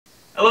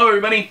Hello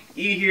everybody,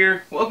 E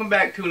here. Welcome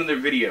back to another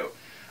video.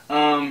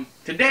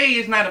 Today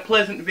is not a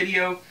pleasant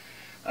video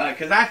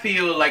because I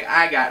feel like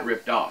I got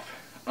ripped off.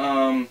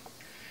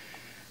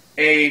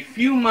 A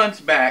few months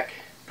back,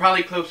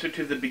 probably closer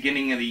to the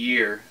beginning of the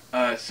year,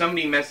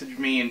 somebody messaged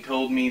me and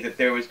told me that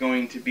there was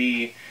going to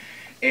be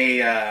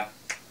a,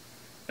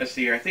 let's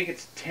see here, I think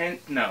it's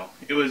 10th, no,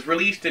 it was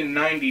released in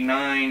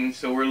 '99,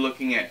 so we're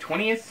looking at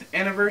 20th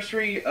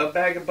anniversary of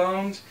Bag of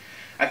Bones.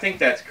 I think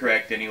that's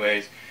correct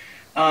anyways.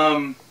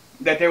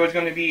 That there was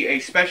going to be a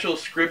special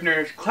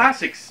Scribner's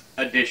Classics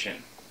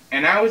edition.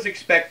 And I was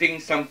expecting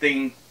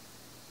something,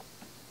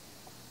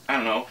 I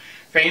don't know,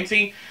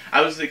 fancy.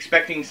 I was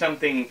expecting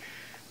something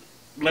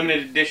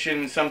limited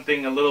edition,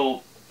 something a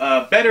little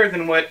better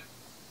than what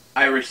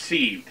I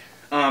received.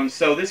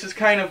 So this is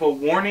kind of a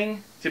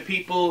warning to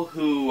people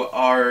who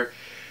are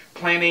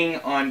planning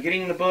on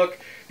getting the book,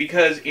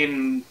 because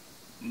in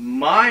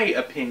my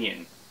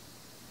opinion,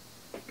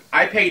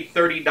 I paid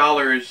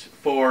 $30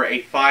 for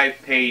a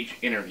 5-page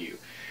interview.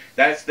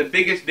 That's the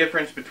biggest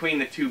difference between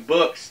the two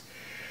books.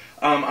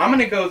 I'm going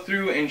to go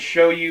through and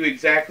show you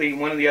exactly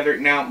one of the other.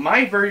 Now,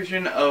 my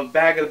version of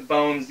Bag of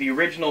Bones, the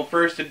original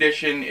first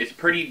edition, is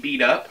pretty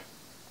beat up.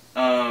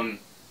 I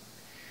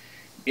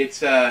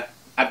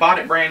bought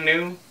it brand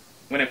new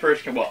when it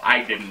first came. Well,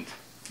 I didn't.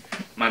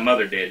 My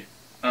mother did.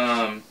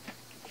 And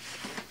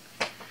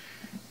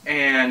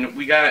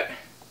we got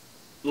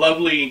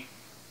lovely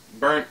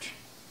burnt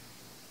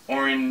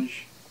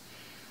orange,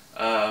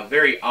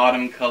 very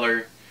autumn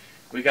color.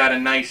 We got a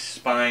nice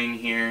spine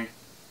here,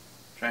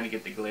 trying to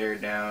get the glare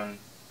down,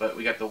 but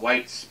we got the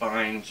white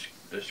spine,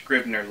 the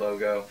Scribner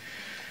logo.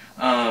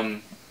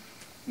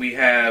 We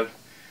have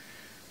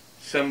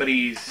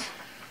somebody's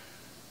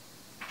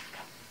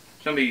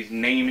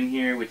name in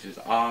here, which is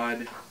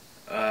odd.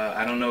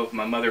 I don't know if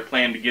my mother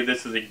planned to give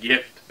this as a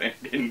gift and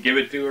didn't give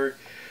it to her,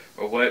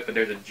 or what, but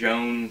there's a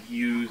Joan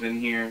Hughes in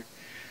here.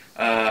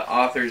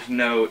 Author's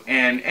note,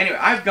 and anyway,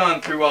 I've gone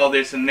through all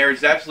this and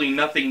there's absolutely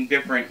nothing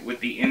different with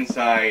the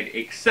inside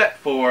except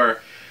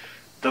for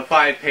the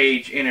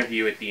 5-page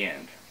interview at the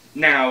end.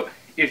 Now,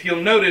 if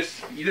you'll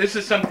notice, this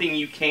is something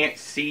you can't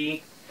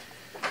see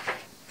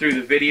through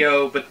the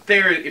video, but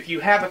there, if you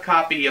have a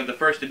copy of the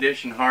first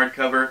edition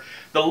hardcover,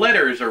 the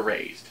letters are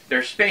raised.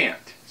 They're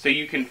stamped, so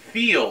you can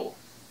feel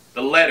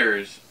the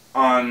letters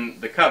on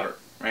the cover,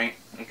 right?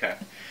 Okay.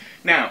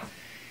 Now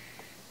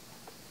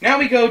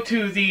we go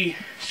to the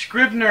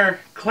Scribner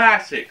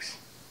Classics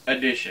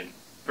edition.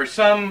 For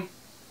some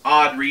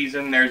odd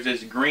reason, there's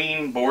this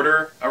green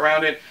border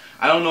around it.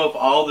 I don't know if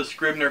all the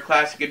Scribner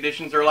Classic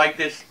editions are like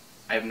this.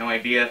 I have no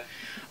idea.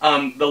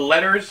 The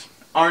letters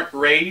aren't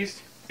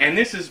raised, and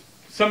this is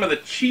some of the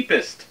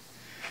cheapest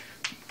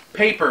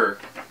paper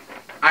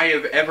I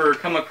have ever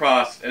come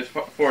across as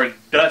for a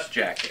dust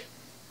jacket.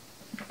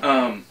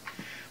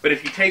 But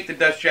if you take the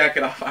dust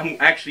jacket off, I'm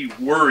actually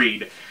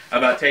worried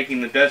about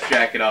taking the dust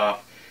jacket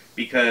off,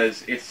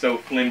 because it's so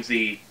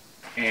flimsy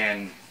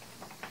and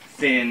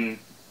thin,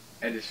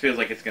 it just feels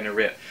like it's going to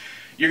rip.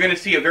 You're going to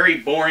see a very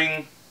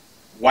boring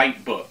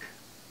white book.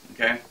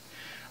 Okay.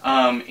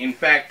 In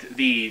fact,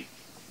 the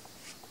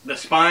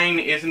spine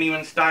isn't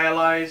even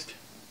stylized.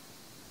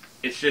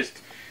 It's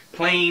just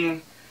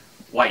plain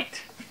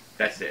white.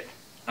 That's it.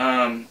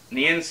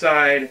 The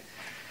inside,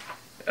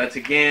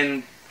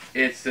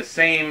 it's the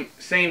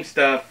same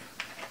stuff.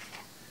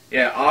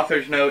 Yeah,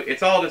 author's note,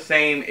 it's all the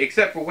same,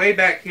 except for way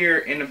back here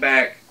in the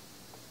back,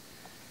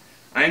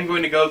 I'm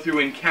going to go through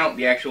and count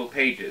the actual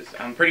pages.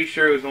 I'm pretty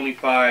sure it was only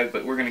 5,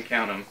 but we're going to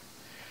count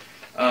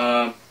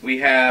them. We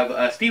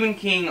have Stephen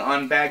King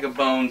on Bag of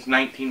Bones,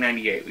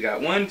 1998. We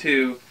got 1,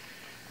 2,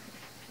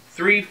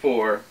 3,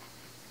 4,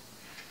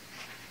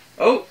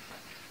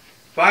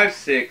 5,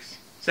 6,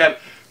 7.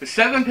 The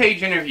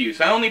 7-page interview.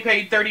 So I only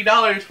paid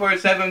 $30 for a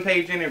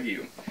 7-page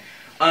interview.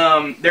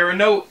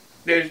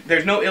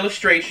 There's no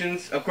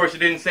illustrations. Of course, it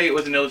didn't say it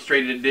was an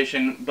illustrated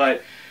edition,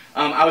 but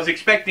I was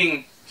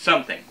expecting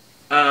something.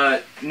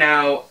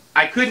 Now,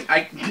 I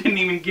didn't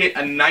even get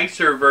a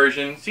nicer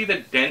version. See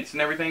the dents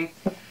and everything?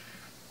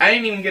 I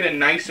didn't even get a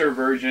nicer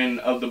version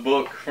of the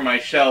book for my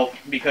shelf,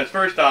 because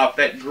first off,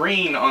 that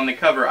green on the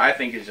cover I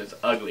think is just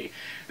ugly.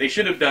 They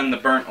should have done the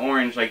burnt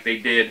orange like they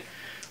did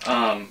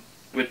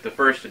with the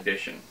first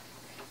edition.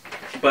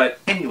 But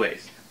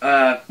anyways,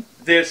 I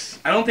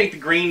don't think the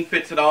green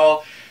fits at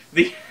all.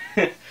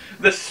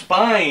 The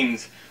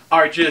spines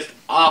are just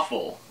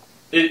awful.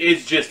 It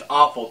is just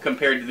awful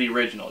compared to the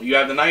original. You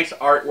have the nice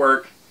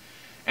artwork,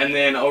 and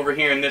then over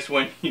here in this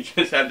one, you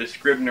just have the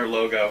Scribner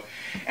logo.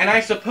 And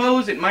I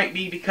suppose it might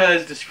be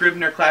because the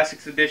Scribner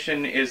Classics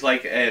edition is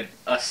like a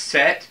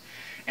set,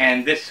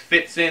 and this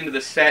fits into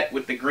the set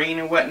with the green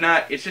and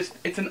whatnot.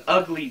 It's an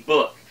ugly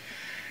book.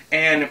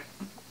 And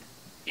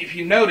if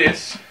you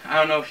notice, I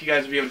don't know if you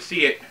guys will be able to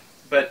see it,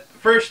 but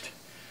first,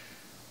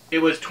 it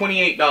was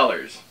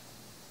 $28.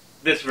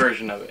 This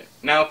version of it.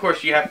 Now, of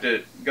course, you have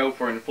to go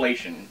for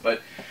inflation,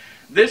 but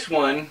this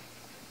one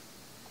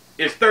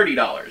is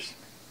 $30.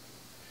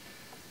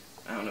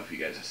 I don't know if you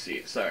guys will see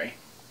it, sorry.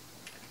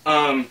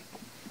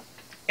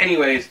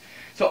 Anyways,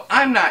 So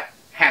I'm not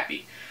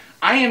happy.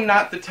 I am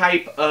not the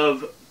type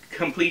of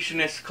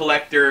completionist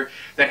collector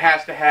that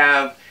has to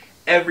have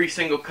every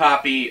single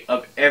copy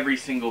of every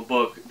single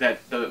book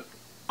that the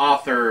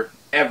author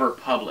ever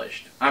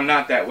published. I'm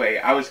not that way.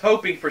 I was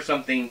hoping for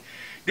something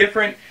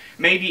different,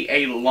 maybe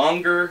a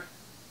longer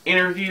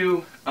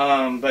interview,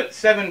 but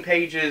 7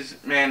 pages,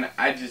 man,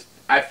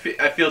 I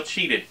feel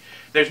cheated.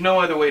 There's no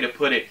other way to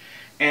put it.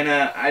 And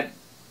I'm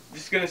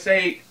just going to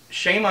say,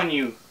 shame on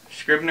you,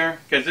 Scribner,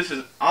 because this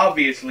is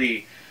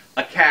obviously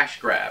a cash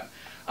grab.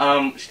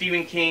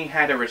 Stephen King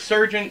had a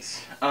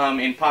resurgence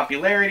in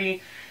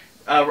popularity,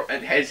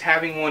 is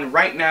having one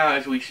right now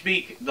as we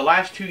speak. The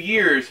last 2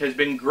 years has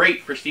been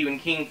great for Stephen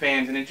King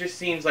fans, and it just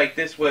seems like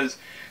this was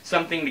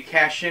something to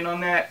cash in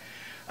on that.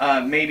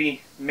 Maybe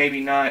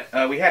not.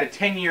 We had a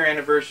 10-year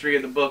anniversary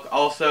of the book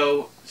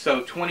also,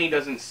 so 20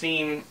 doesn't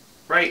seem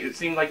right. It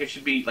seemed like it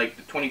should be like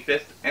the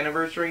 25th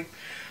anniversary,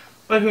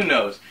 but who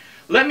knows.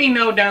 Let me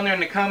know down there in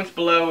the comments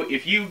below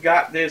if you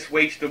got this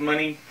waste of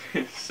money.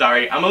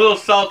 Sorry, I'm a little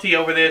salty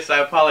over this. I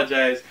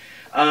apologize.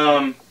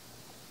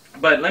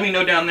 But let me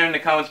know down there in the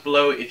comments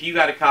below if you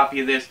got a copy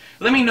of this.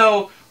 Let me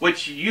know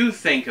what you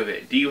think of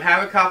it. Do you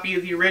have a copy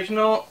of the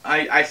original?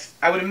 I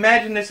would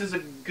imagine this is a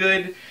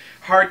good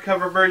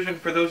hardcover version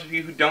for those of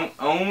you who don't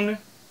own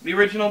the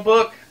original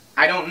book.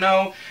 I don't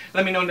know.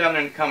 Let me know down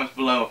there in the comments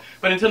below.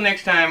 But until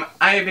next time,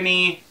 I have an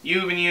E, you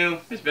have an U.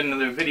 This has been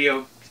another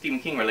video, Stephen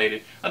King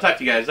related. I'll talk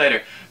to you guys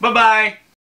later. Bye-bye!